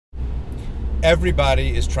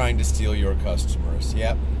Everybody is trying to steal your customers.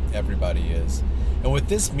 Yep, everybody is. And what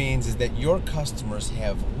this means is that your customers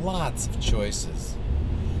have lots of choices.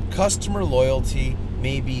 Customer loyalty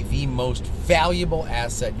may be the most valuable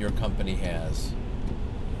asset your company has.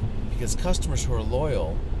 Because customers who are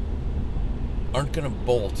loyal aren't going to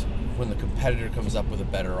bolt when the competitor comes up with a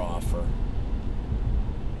better offer.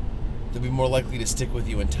 They'll be more likely to stick with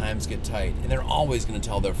you when times get tight, and they're always going to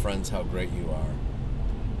tell their friends how great you are.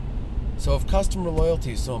 So if customer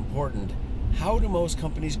loyalty is so important, how do most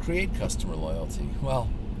companies create customer loyalty? Well,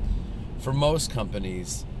 for most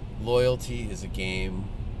companies, loyalty is a game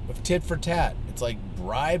of tit for tat. It's like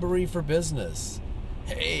bribery for business.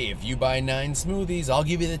 Hey, if you buy 9 smoothies, I'll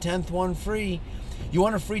give you the 10th one free. You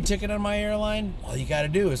want a free ticket on my airline? All you got to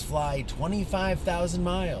do is fly 25,000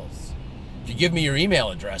 miles. If you give me your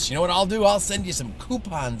email address, you know what I'll do? I'll send you some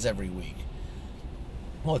coupons every week.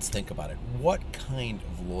 Well, let's think about it. What kind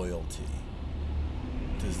of loyalty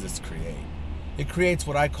does this create? It creates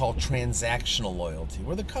what I call transactional loyalty,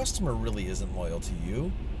 where the customer really isn't loyal to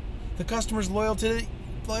you. The customer's loyal to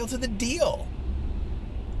the deal.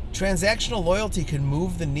 Transactional loyalty can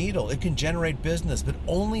move the needle. It can generate business, but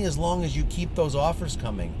only as long as you keep those offers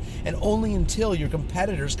coming, and only until your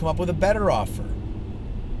competitors come up with a better offer.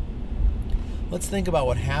 Let's think about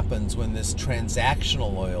what happens when this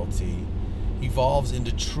transactional loyalty evolves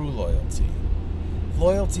into true loyalty.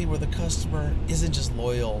 Loyalty where the customer isn't just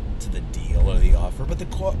loyal to the deal or the offer, but the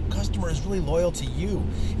customer is really loyal to you,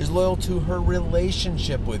 is loyal to her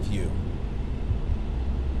relationship with you.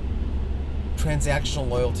 Transactional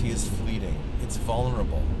loyalty is fleeting. It's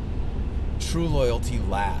vulnerable. True loyalty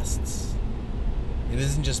lasts. It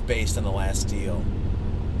isn't just based on the last deal.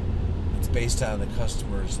 It's based on the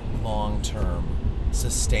customer's long-term,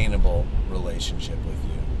 sustainable relationship with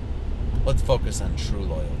you. Let's focus on true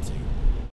loyalty.